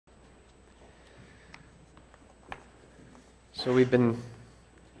So we've been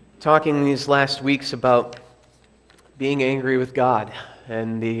talking these last weeks about being angry with God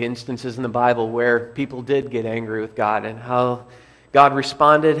and the instances in the Bible where people did get angry with God and how God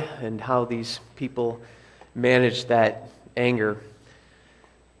responded and how these people managed that anger.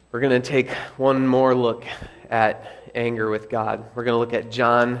 We're going to take one more look at anger with God. We're going to look at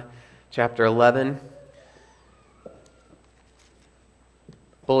John chapter 11.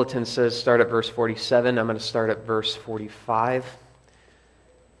 Bulletin says start at verse 47. I'm going to start at verse 45.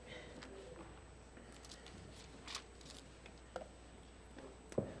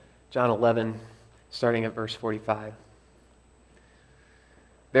 John 11, starting at verse 45.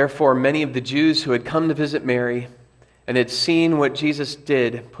 Therefore, many of the Jews who had come to visit Mary and had seen what Jesus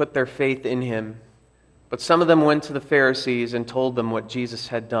did put their faith in him. But some of them went to the Pharisees and told them what Jesus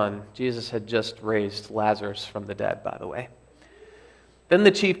had done. Jesus had just raised Lazarus from the dead, by the way. Then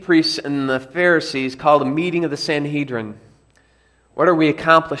the chief priests and the Pharisees called a meeting of the Sanhedrin. "What are we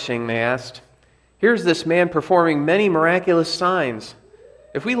accomplishing?" they asked. "Here's this man performing many miraculous signs.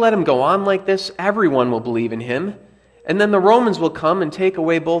 If we let him go on like this, everyone will believe in him. And then the Romans will come and take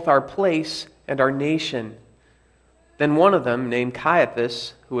away both our place and our nation." Then one of them, named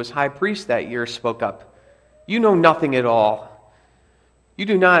Caiaphas, who was high priest that year, spoke up. "You know nothing at all. You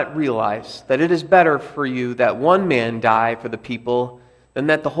do not realize that it is better for you that one man die for the people than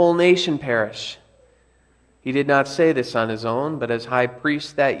that the whole nation perish." He did not say this on his own, but as high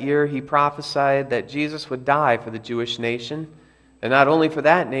priest that year, he prophesied that Jesus would die for the Jewish nation, and not only for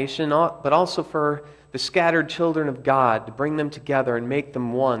that nation, but also for the scattered children of God, to bring them together and make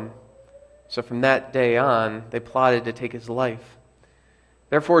them one. So from that day on, they plotted to take his life.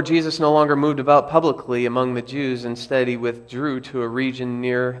 Therefore, Jesus no longer moved about publicly among the Jews. Instead, he withdrew to a region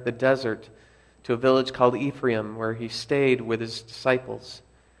near the desert, to a village called Ephraim, where he stayed with his disciples.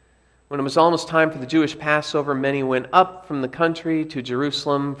 When it was almost time for the Jewish Passover, many went up from the country to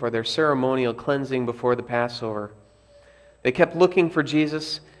Jerusalem for their ceremonial cleansing before the Passover. They kept looking for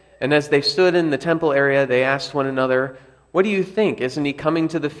Jesus, and as they stood in the temple area, they asked one another, "What do you think? Isn't he coming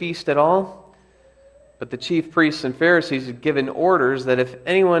to the feast at all?" But the chief priests and Pharisees had given orders that if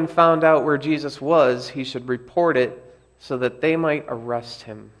anyone found out where Jesus was, he should report it so that they might arrest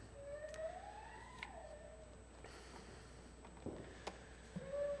him.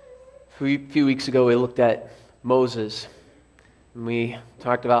 A few weeks ago, we looked at Moses, and we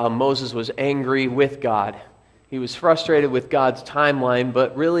talked about how Moses was angry with God. He was frustrated with God's timeline,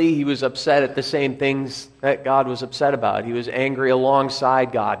 but really he was upset at the same things that God was upset about. He was angry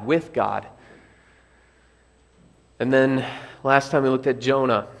alongside God, with God. And then last time we looked at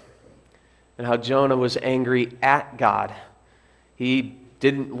Jonah, and how Jonah was angry at God. He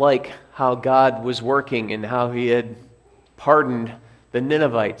didn't like how God was working and how he had pardoned the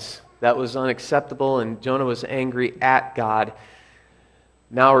Ninevites. That was unacceptable, and Jonah was angry at God.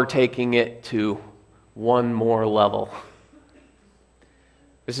 Now we're taking it to one more level.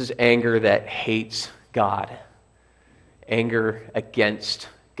 This is anger that hates God. Anger against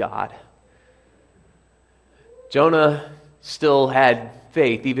God. Jonah still had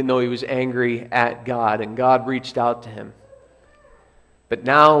faith, even though he was angry at God, and God reached out to him. But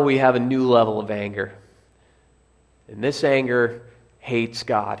now we have a new level of anger. And this anger hates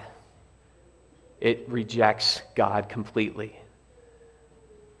God. It rejects God completely.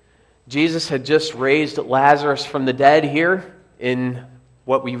 Jesus had just raised Lazarus from the dead here in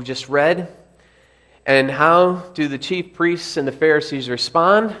what we've just read. And how do the chief priests and the Pharisees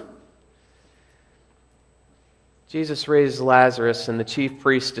respond? Jesus raises Lazarus, and the chief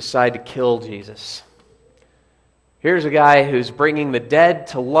priests decide to kill Jesus. Here's a guy who's bringing the dead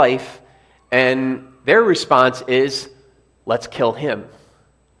to life, and their response is, "Let's kill him."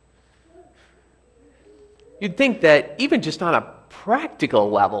 You'd think that even just on a practical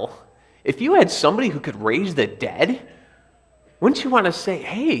level, if you had somebody who could raise the dead, wouldn't you want to say,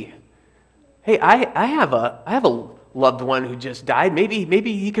 hey, I have a loved one who just died.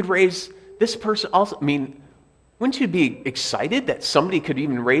 Maybe he could raise this person also. I mean, wouldn't you be excited that somebody could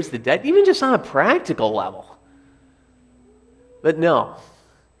even raise the dead, even just on a practical level? But no.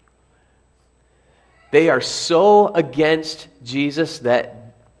 They are so against Jesus that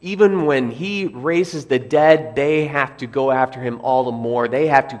even when he raises the dead, they have to go after him all the more. They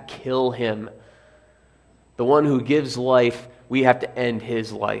have to kill him. The one who gives life, we have to end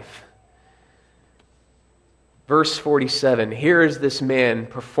his life. Verse 47, here is this man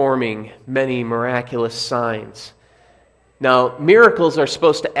performing many miraculous signs. Now, miracles are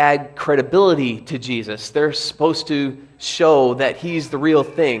supposed to add credibility to Jesus. They're supposed to show that he's the real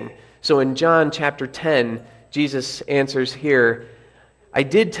thing. So in John chapter 10, Jesus answers here, I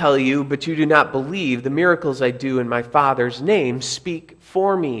did tell you, but you do not believe. The miracles I do in my Father's name speak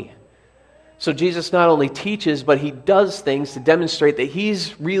for me. So Jesus not only teaches, but he does things to demonstrate that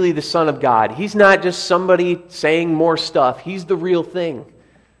he's really the Son of God. He's not just somebody saying more stuff. He's the real thing.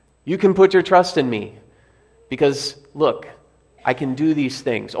 You can put your trust in me because, look, I can do these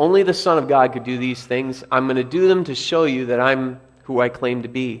things. Only the Son of God could do these things. I'm going to do them to show you that I'm who I claim to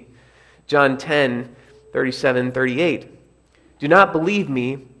be. John 10:37-38. Do not believe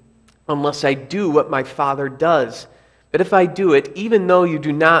me unless I do what my Father does. But if I do it, even though you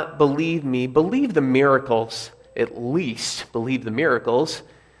do not believe me, believe the miracles, at least believe the miracles,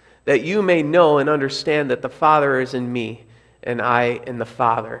 that you may know and understand that the Father is in me, and I in the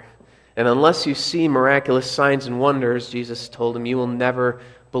Father. And unless you see miraculous signs and wonders, Jesus told him, you will never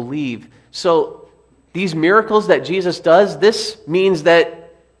believe. So these miracles that Jesus does, this means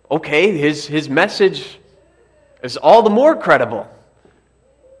that, okay, his message is all the more credible.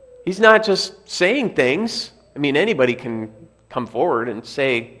 He's not just saying things. I mean, anybody can come forward and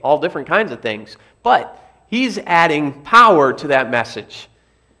say all different kinds of things, but he's adding power to that message.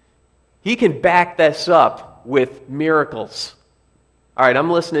 He can back this up with miracles. All right,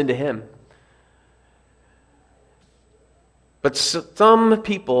 I'm listening to him. But some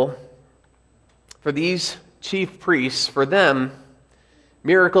people, for these chief priests, for them,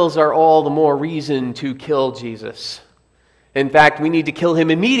 miracles are all the more reason to kill Jesus. In fact, we need to kill him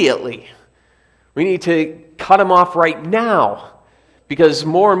immediately. We need to cut him off right now because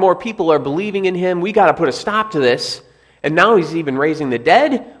more and more people are believing in him. We got to put a stop to this. And now he's even raising the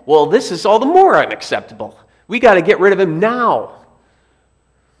dead. Well, this is all the more unacceptable. We got to get rid of him now.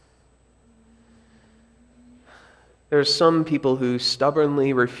 There's some people who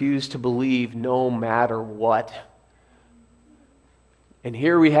stubbornly refuse to believe no matter what. And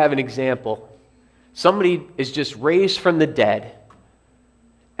here we have an example. Somebody is just raised from the dead,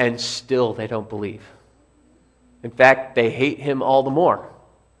 and still they don't believe. In fact, they hate him all the more.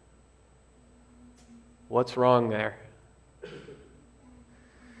 What's wrong there?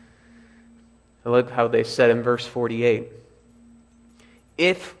 I love how they said in verse 48,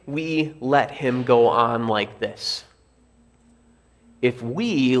 if we let him go on like this, if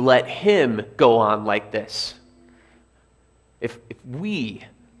we let him go on like this, if we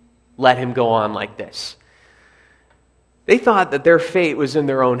let him go on like this. They thought that their fate was in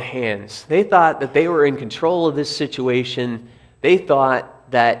their own hands. They thought that they were in control of this situation. They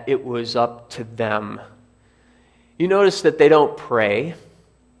thought that it was up to them. You notice that they don't pray.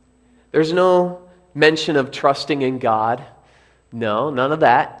 There's no mention of trusting in God. No, none of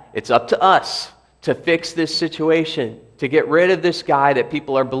that. It's up to us to fix this situation, to get rid of this guy that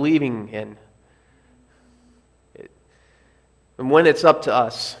people are believing in. And when it's up to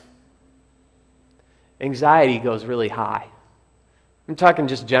us, anxiety goes really high. I'm talking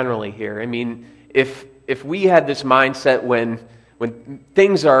just generally here. I mean, if we had this mindset when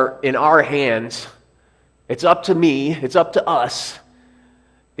things are in our hands, it's up to me, it's up to us,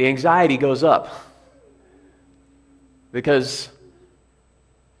 the anxiety goes up. Because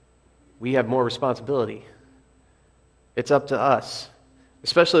we have more responsibility. It's up to us,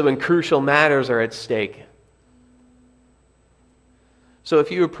 especially when crucial matters are at stake. So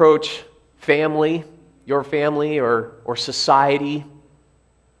if you approach family, your family, or society,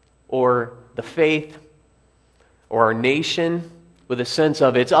 or the faith, or our nation, with a sense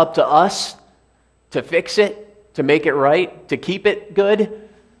of it's up to us to fix it, to make it right, to keep it good,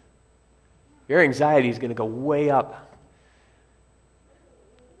 your anxiety is going to go way up.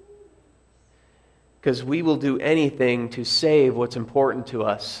 Because we will do anything to save what's important to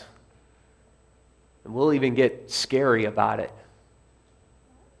us. And we'll even get scary about it.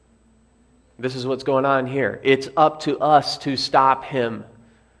 This is what's going on here. It's up to us to stop him.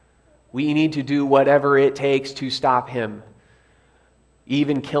 We need to do whatever it takes to stop him,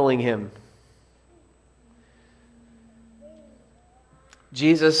 even killing him.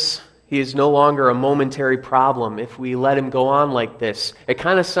 Jesus, he is no longer a momentary problem if we let him go on like this. It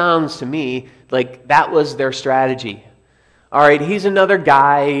kind of sounds to me like that was their strategy. All right, he's another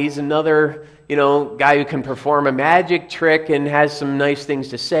guy. He's another, guy who can perform a magic trick and has some nice things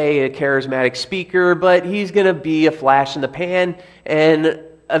to say, a charismatic speaker, but he's going to be a flash in the pan, and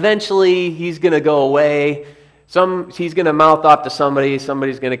eventually he's going to go away. He's going to mouth off to somebody's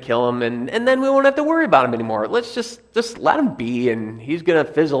going to kill him, and then we won't have to worry about him anymore. Let's just let him be, and he's going to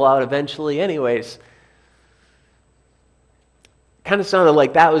fizzle out eventually anyways. Kind of sounded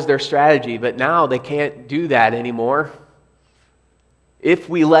like that was their strategy, but now they can't do that anymore. If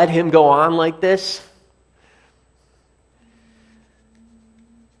we let him go on like this,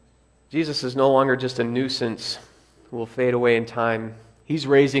 Jesus is no longer just a nuisance who will fade away in time. He's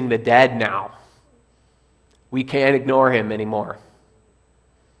raising the dead now. We can't ignore him anymore.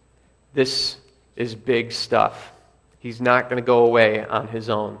 This is big stuff. He's not going to go away on his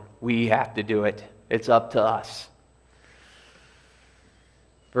own. We have to do it. It's up to us.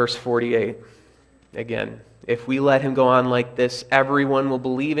 Verse 48, again. If we let him go on like this, everyone will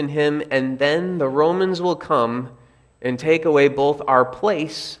believe in him, and then the Romans will come and take away both our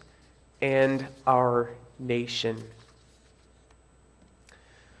place and our nation.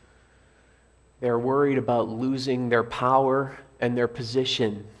 They're worried about losing their power and their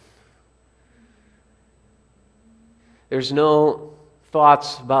position. There's no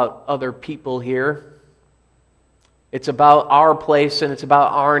thoughts about other people here. It's about our place and it's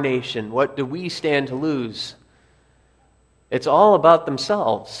about our nation. What do we stand to lose? It's all about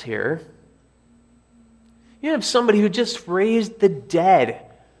themselves here. You have somebody who just raised the dead.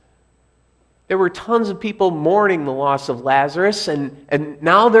 There were tons of people mourning the loss of Lazarus, and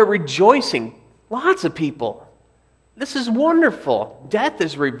now they're rejoicing. Lots of people. This is wonderful. Death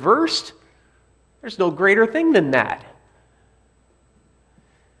is reversed. There's no greater thing than that.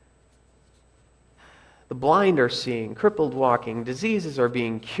 The blind are seeing, crippled walking, diseases are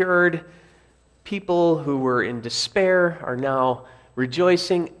being cured. People who were in despair are now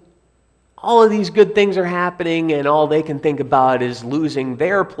rejoicing. All of these good things are happening, and all they can think about is losing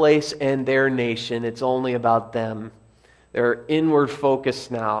their place and their nation. It's only about them. They're inward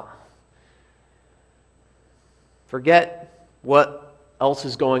focused now. Forget what else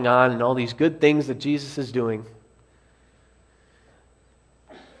is going on and all these good things that Jesus is doing.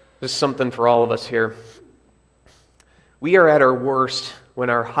 This is something for all of us here. We are at our worst when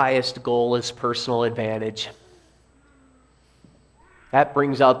our highest goal is personal advantage. That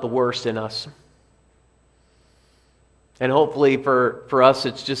brings out the worst in us. And hopefully for us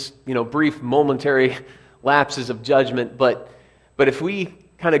it's just, brief momentary lapses of judgment, but if we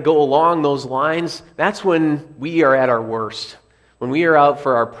kind of go along those lines, that's when we are at our worst. When we are out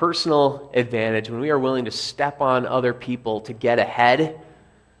for our personal advantage, when we are willing to step on other people to get ahead,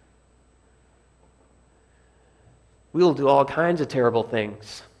 we will do all kinds of terrible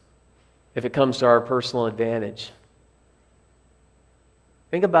things if it comes to our personal advantage.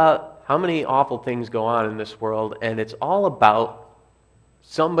 Think about how many awful things go on in this world, and it's all about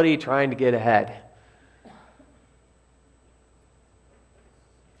somebody trying to get ahead.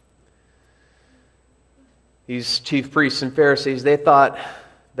 These chief priests and Pharisees, they thought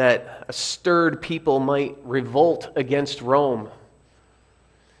that a stirred people might revolt against Rome.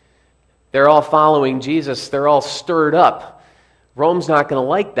 They're all following Jesus. They're all stirred up. Rome's not going to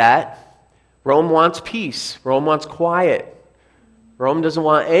like that. Rome wants peace. Rome wants quiet. Rome doesn't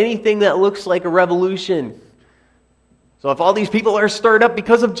want anything that looks like a revolution. So if all these people are stirred up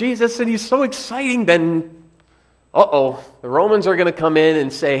because of Jesus and he's so exciting, then, the Romans are going to come in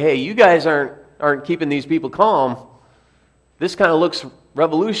and say, hey, you guys aren't keeping these people calm. This kind of looks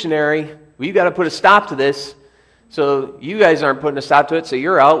revolutionary. We've got to put a stop to this. So you guys aren't putting a stop to it, so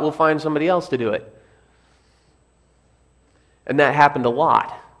you're out. We'll find somebody else to do it. And that happened a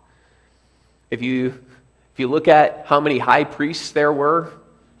lot. If you look at how many high priests there were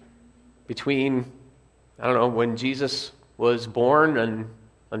between, when Jesus was born and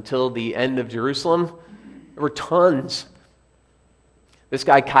until the end of Jerusalem, there were tons. This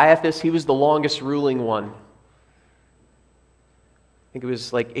guy Caiaphas, he was the longest ruling one. I think it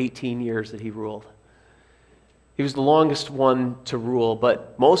was like 18 years that he ruled. He was the longest one to rule,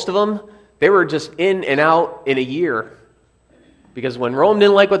 but most of them, they were just in and out in a year. Because when Rome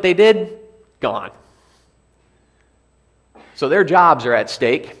didn't like what they did, gone. So their jobs are at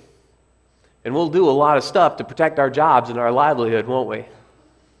stake, and we'll do a lot of stuff to protect our jobs and our livelihood, won't we?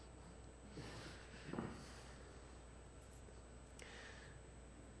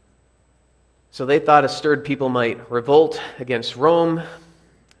 So they thought a stirred people might revolt against Rome,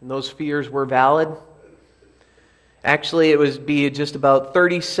 and those fears were valid. Actually, it would be just about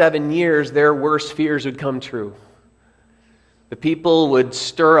 37 years their worst fears would come true. The people would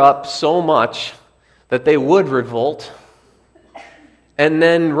stir up so much that they would revolt. And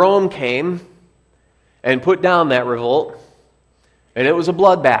then Rome came and put down that revolt, and it was a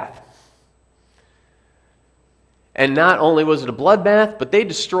bloodbath. And not only was it a bloodbath, but they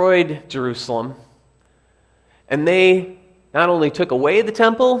destroyed Jerusalem. And they not only took away the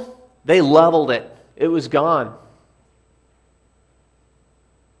temple, they leveled it. It was gone.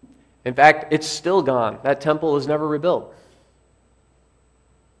 In fact, it's still gone. That temple was never rebuilt.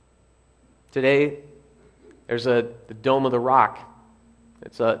 Today, there's the Dome of the Rock.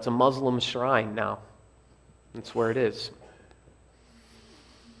 It's a Muslim shrine now. That's where it is.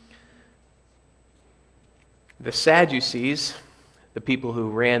 The Sadducees, the people who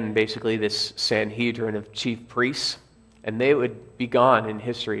ran basically this Sanhedrin of chief priests, and they would be gone in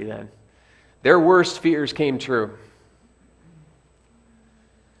history then. Their worst fears came true.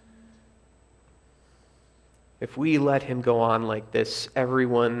 If we let him go on like this,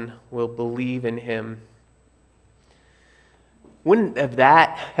 everyone will believe in him. Wouldn't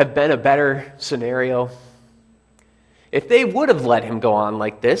that have been a better scenario? If they would have let him go on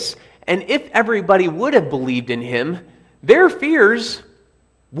like this, and if everybody would have believed in him, their fears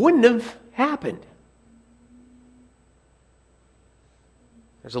wouldn't have happened.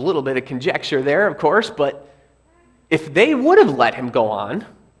 There's a little bit of conjecture there, of course, but if they would have let him go on,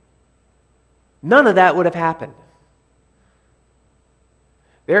 none of that would have happened.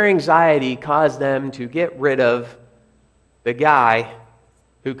 Their anxiety caused them to get rid of the guy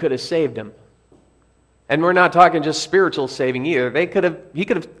who could have saved them. And we're not talking just spiritual saving either. He could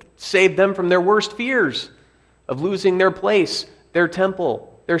have saved them from their worst fears of losing their place, their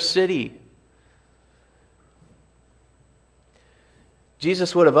temple, their city.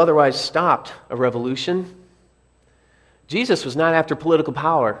 Jesus would have otherwise stopped a revolution. Jesus was not after political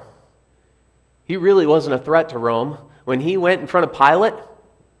power. He really wasn't a threat to Rome. When he went in front of Pilate,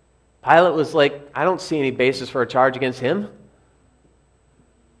 Pilate was like, I don't see any basis for a charge against him.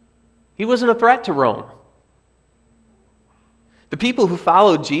 He wasn't a threat to Rome. The people who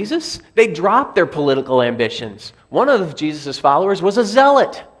followed Jesus, they dropped their political ambitions. One of Jesus' followers was a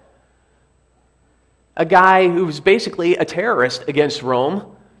zealot, a guy who was basically a terrorist against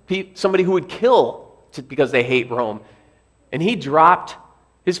Rome, somebody who would kill because they hate Rome. And he dropped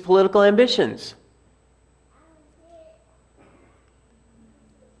his political ambitions.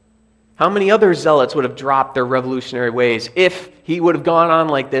 How many other zealots would have dropped their revolutionary ways if he would have gone on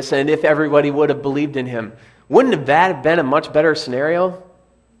like this and if everybody would have believed in him? Wouldn't that have been a much better scenario?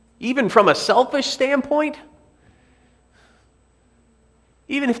 Even from a selfish standpoint?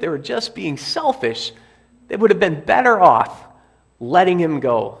 Even if they were just being selfish, they would have been better off letting him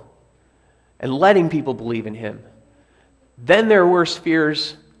go and letting people believe in him. Then their worst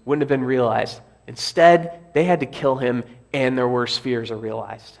fears wouldn't have been realized. Instead, they had to kill him, and their worst fears are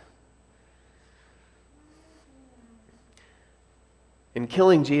realized. In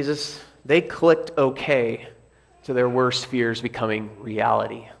killing Jesus, they clicked okay to their worst fears becoming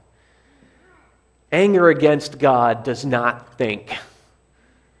reality. Anger against God does not think.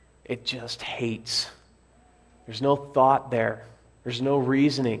 It just hates. There's no thought there. There's no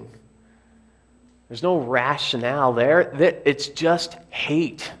reasoning. There's no rationale there. It's just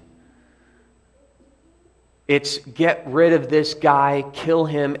hate. It's get rid of this guy, kill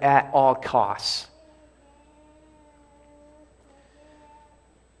him at all costs.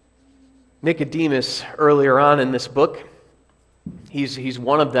 Nicodemus, earlier on in this book, he's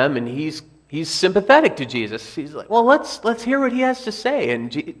one of them, and he's sympathetic to Jesus. He's like, well, let's hear what he has to say.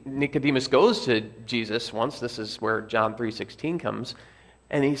 And Nicodemus goes to Jesus once. This is where John 3:16 comes.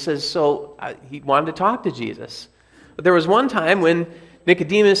 And he says, he wanted to talk to Jesus. But there was one time when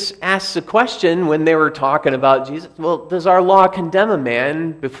Nicodemus asks a question when they were talking about Jesus. Well, does our law condemn a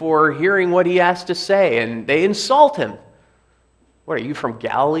man before hearing what he has to say? And they insult him. What, are you from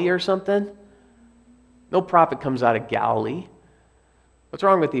Galilee or something? No prophet comes out of Galilee. What's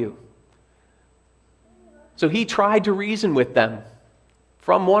wrong with you? So he tried to reason with them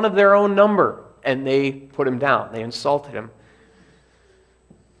from one of their own number, and they put him down. They insulted him.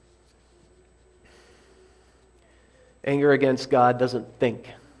 Anger against God doesn't think.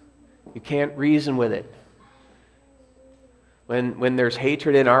 You can't reason with it. When there's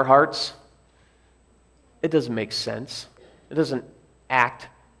hatred in our hearts, it doesn't make sense. It doesn't act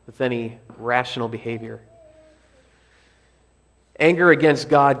with any rational behavior. Anger against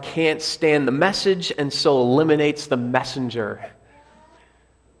God can't stand the message and so eliminates the messenger.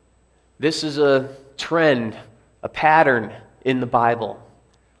 This is a trend, a pattern in the Bible.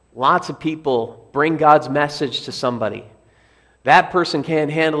 Lots of people bring God's message to somebody. That person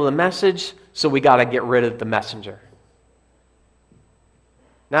can't handle the message, so we got to get rid of the messenger.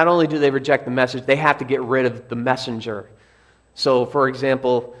 Not only do they reject the message, they have to get rid of the messenger. So, for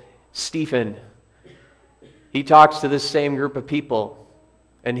example, Stephen, he talks to this same group of people,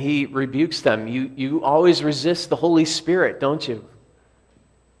 and he rebukes them. You always resist the Holy Spirit, don't you?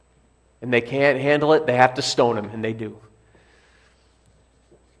 And they can't handle it, they have to stone him, and they do.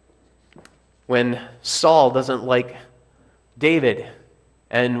 When Saul doesn't like David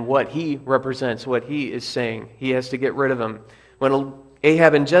and what he represents, what he is saying, he has to get rid of him. When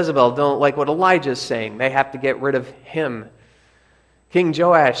Ahab and Jezebel don't like what Elijah is saying, they have to get rid of him. King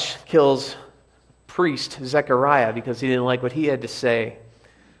Joash kills priest Zechariah because he didn't like what he had to say.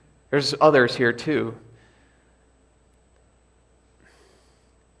 There's others here too.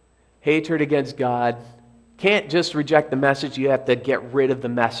 hatred against God. Can't just reject the message, you have to get rid of the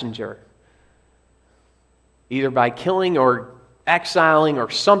messenger. Either by killing or exiling or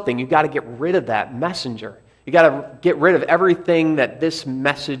something, you've got to get rid of that messenger. You've got to get rid of everything that this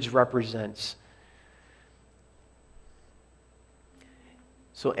message represents.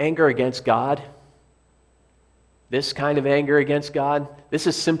 So anger against God, this kind of anger against God, this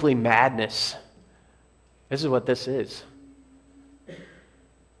is simply madness. This is what this is. If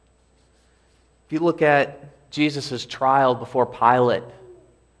you look at Jesus' trial before Pilate,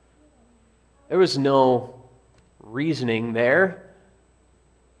 there was no reasoning there.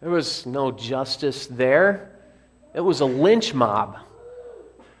 There was no justice there. It was a lynch mob.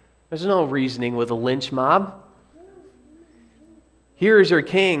 There's no reasoning with a lynch mob. "Here is your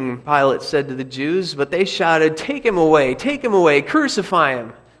king," Pilate said to the Jews, but they shouted, take him away, crucify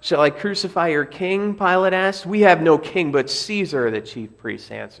him." "Shall I crucify your king?" Pilate asked. "We have no king but Caesar," the chief priests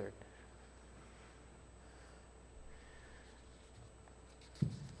answered.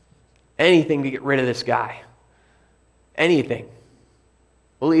 Anything to get rid of this guy. Anything.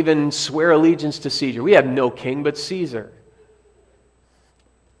 We'll even swear allegiance to Caesar. We have no king but Caesar.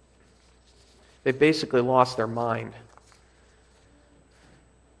 They basically lost their mind.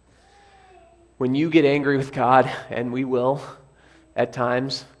 When you get angry with God, and we will at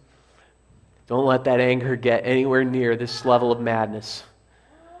times, don't let that anger get anywhere near this level of madness.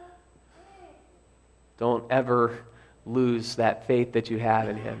 Don't ever lose that faith that you have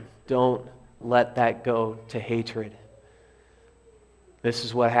in Him. Don't let that go to hatred. This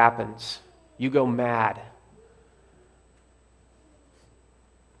is what happens. You go mad.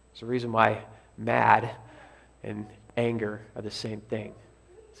 There's a reason why mad and anger are the same thing.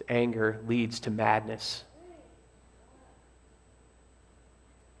 Anger leads to madness.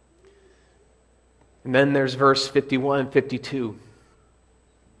 And then there's verse 51 and 52.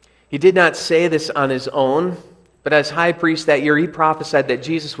 "He did not say this on his own, but as high priest that year he prophesied that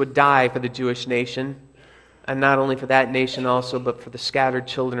Jesus would die for the Jewish nation, and not only for that nation also, but for the scattered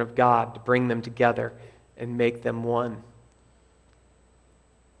children of God, to bring them together and make them one."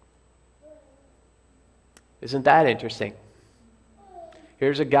 Isn't that interesting?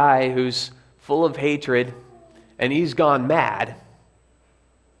 Here's a guy who's full of hatred, and he's gone mad,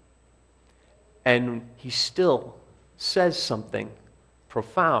 and he still says something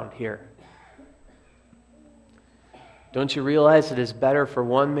profound here. "Don't you realize it is better for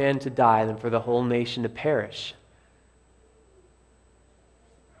one man to die than for the whole nation to perish?"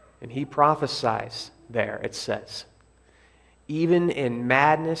 And he prophesies there, it says. Even in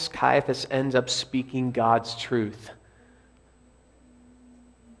madness, Caiaphas ends up speaking God's truth.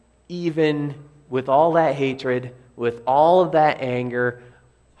 Even with all that hatred, with all of that anger,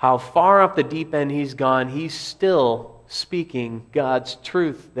 how far off the deep end he's gone, he's still speaking God's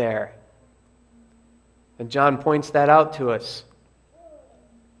truth there. And John points that out to us.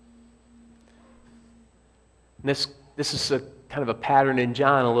 And this is a kind of a pattern in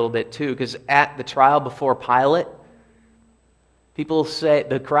John a little bit too, because at the trial before Pilate, people say,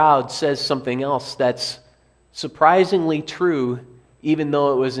 the crowd says something else that's surprisingly true, even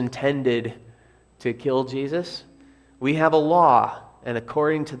though it was intended to kill Jesus. We have a law, and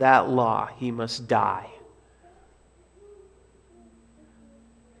according to that law, he must die.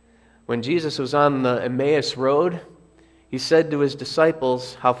 When Jesus was on the Emmaus road, he said to his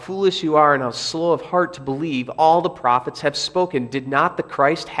disciples, "How foolish you are and how slow of heart to believe all the prophets have spoken. Did not the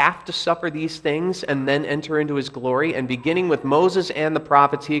Christ have to suffer these things and then enter into his glory?" And beginning with Moses and the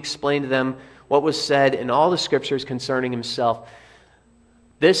prophets, he explained to them what was said in all the scriptures concerning himself.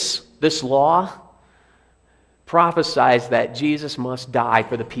 This law prophesies that Jesus must die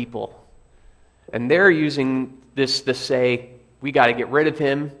for the people. And they're using this to say, we got to get rid of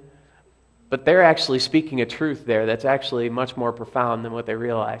him. But they're actually speaking a truth there that's actually much more profound than what they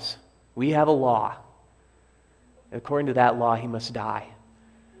realize. We have a law. And according to that law, he must die.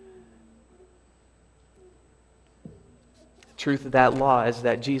 The truth of that law is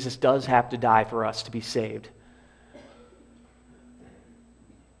that Jesus does have to die for us to be saved.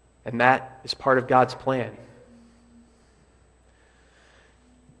 And that is part of God's plan.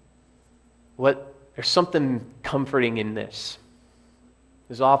 There's something comforting in this.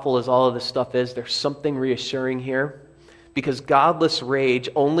 As awful as all of this stuff is, there's something reassuring here, because godless rage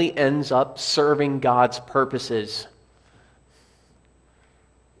only ends up serving God's purposes.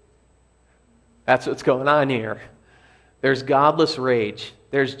 That's what's going on here. There's godless rage.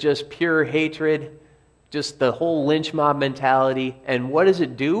 There's just pure hatred, just the whole lynch mob mentality. And what does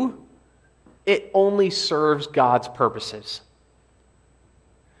it do? It only serves God's purposes.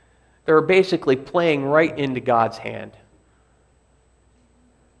 They're basically playing right into God's hand.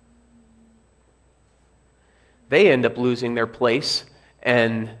 They end up losing their place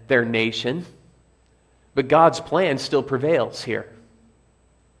and their nation. But God's plan still prevails here.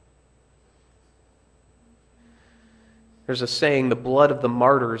 There's a saying, the blood of the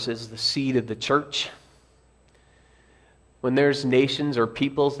martyrs is the seed of the church. When there's nations or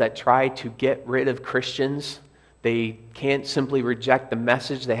peoples that try to get rid of Christians, they can't simply reject the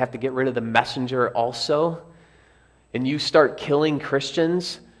message. They have to get rid of the messenger also. And you start killing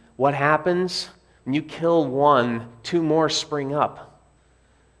Christians, what happens? When you kill one, two more spring up.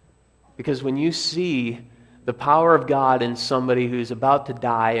 Because when you see the power of God in somebody who's about to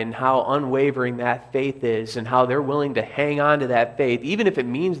die and how unwavering that faith is and how they're willing to hang on to that faith, even if it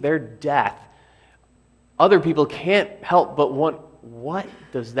means their death, other people can't help but want, what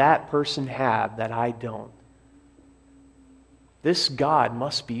does that person have that I don't? This God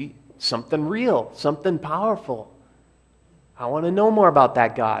must be something real, something powerful. I want to know more about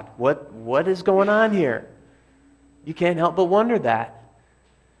that God. What is going on here? You can't help but wonder that.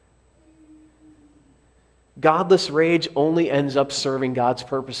 Godless rage only ends up serving God's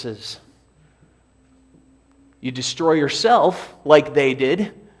purposes. You destroy yourself like they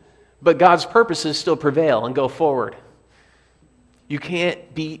did, but God's purposes still prevail and go forward. You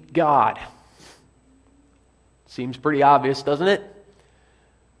can't beat God. Seems pretty obvious, doesn't it?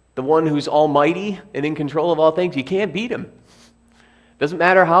 The one who's almighty and in control of all things, you can't beat him. Doesn't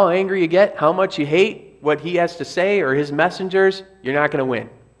matter how angry you get, how much you hate what he has to say or his messengers, you're not going to win.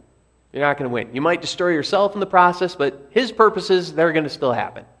 You're not going to win. You might destroy yourself in the process, but his purposes, they're going to still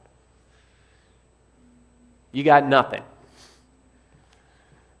happen. You got nothing.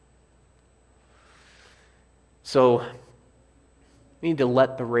 So, we need to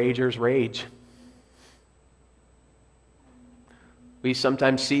let the ragers rage. We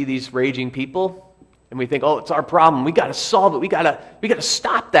sometimes see these raging people, and we think, oh, it's our problem. We got to solve it. We got to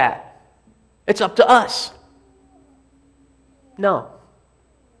stop that. It's up to us. No.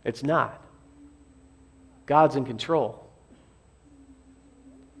 It's not. God's in control.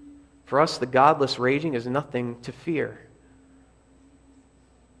 For us, the godless raging is nothing to fear.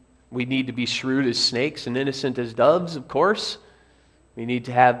 We need to be shrewd as snakes and innocent as doves, of course. We need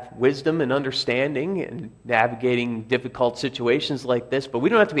to have wisdom and understanding in navigating difficult situations like this, but we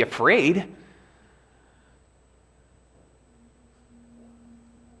don't have to be afraid.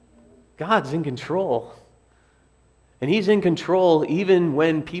 God's in control. And he's in control even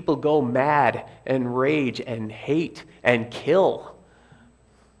when people go mad and rage and hate and kill.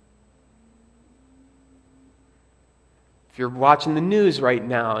 If you're watching the news right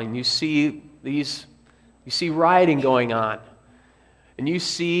now and you see rioting going on, and you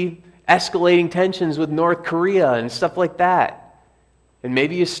see escalating tensions with North Korea and stuff like that, and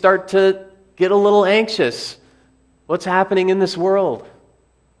maybe you start to get a little anxious. What's happening in this world?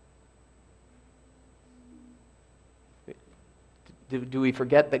 Do we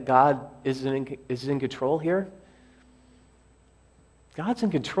forget that God is in control here? God's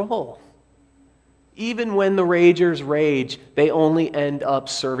in control. Even when the ragers rage, they only end up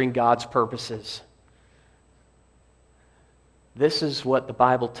serving God's purposes. This is what the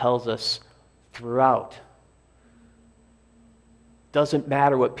Bible tells us throughout. Doesn't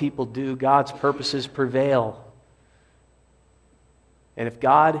matter what people do, God's purposes prevail. And if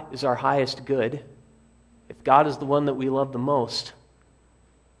God is our highest good, if God is the one that we love the most,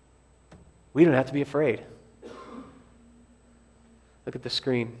 we don't have to be afraid. Look at the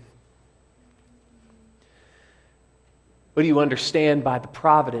screen. What do you understand by the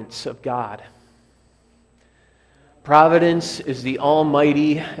providence of God? Providence is the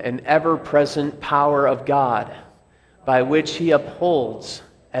almighty and ever-present power of God, by which he upholds,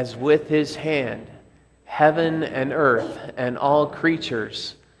 as with his hand, heaven and earth and all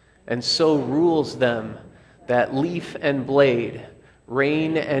creatures, and so rules them that leaf and blade,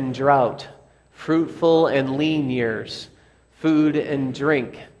 rain and drought, fruitful and lean years, food and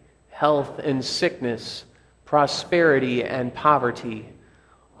drink, health and sickness, prosperity and poverty,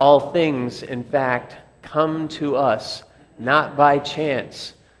 all things, in fact, come to us, not by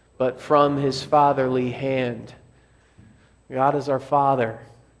chance, but from his fatherly hand. God is our Father,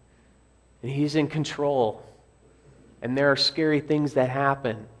 and he's in control. And there are scary things that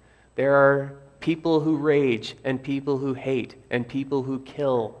happen. There are people who rage, and people who hate, and people who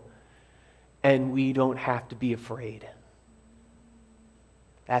kill. And we don't have to be afraid.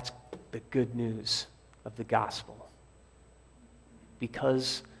 That's the good news of the gospel.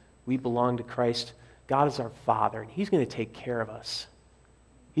 Because we belong to Christ, God is our Father, and he's going to take care of us.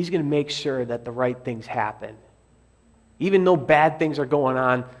 He's going to make sure that the right things happen. Even though bad things are going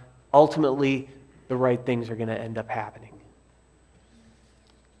on, ultimately the right things are going to end up happening.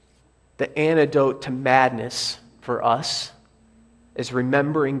 The antidote to madness for us is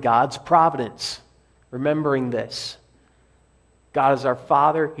remembering God's providence. Remembering this. God is our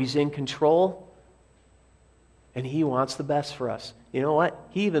Father. He's in control. And He wants the best for us. You know what?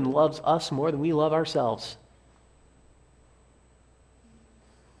 He even loves us more than we love ourselves.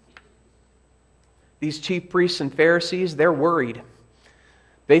 These chief priests and Pharisees, they're worried.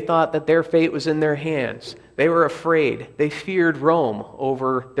 They thought that their fate was in their hands. They were afraid. They feared Rome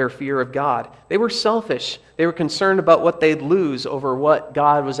over their fear of God. They were selfish. They were concerned about what they'd lose over what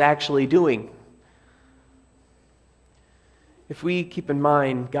God was actually doing. If we keep in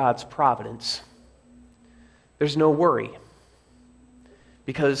mind God's providence, there's no worry.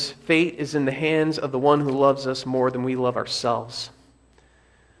 Because fate is in the hands of the one who loves us more than we love ourselves.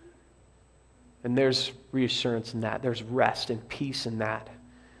 And there's reassurance in that. There's rest and peace in that.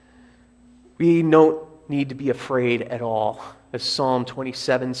 We don't need to be afraid at all. As Psalm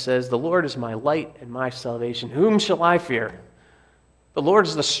 27 says, "The Lord is my light and my salvation. Whom shall I fear? The Lord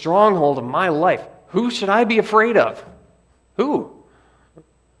is the stronghold of my life. Who should I be afraid of?" Who?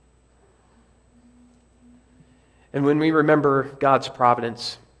 And when we remember God's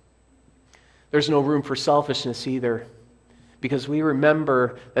providence, there's no room for selfishness either, because we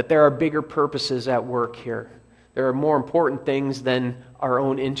remember that there are bigger purposes at work here. There are more important things than our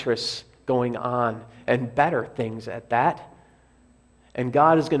own interests going on, and better things at that. And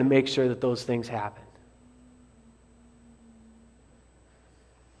God is going to make sure that those things happen.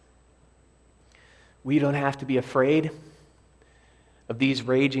 We don't have to be afraid of these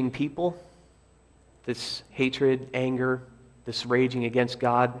raging people, this hatred, anger, this raging against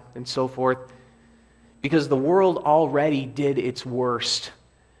God, and so forth, because the world already did its worst,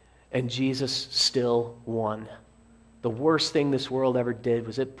 and Jesus still won. The worst thing this world ever did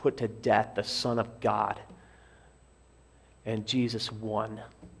was it put to death the Son of God, and Jesus won.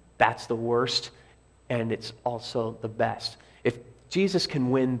 That's the worst, and it's also the best. If Jesus can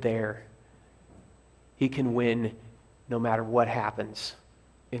win there, He can win no matter what happens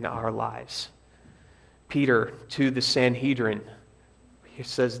in our lives. Peter to the Sanhedrin, he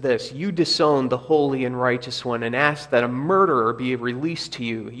says this: "You disowned the holy and righteous one and asked that a murderer be released to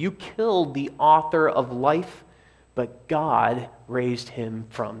you. You killed the author of life, but God raised him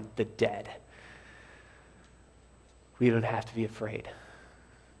from the dead." We don't have to be afraid.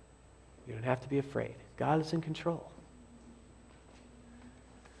 We don't have to be afraid. God is in control.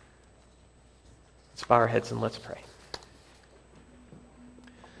 Let's bow our heads and let's pray.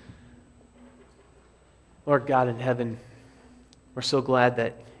 Lord God in heaven, we're so glad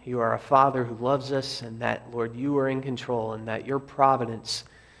that You are a Father who loves us, and that, Lord, You are in control, and that Your providence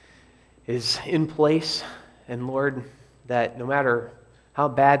is in place. And Lord, that no matter how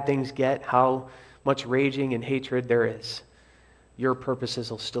bad things get, how much raging and hatred there is, Your purposes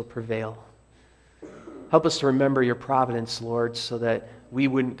will still prevail. Help us to remember Your providence, Lord, so that we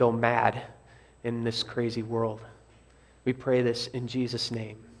wouldn't go mad in this crazy world. We pray this in Jesus'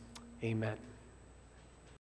 name. Amen.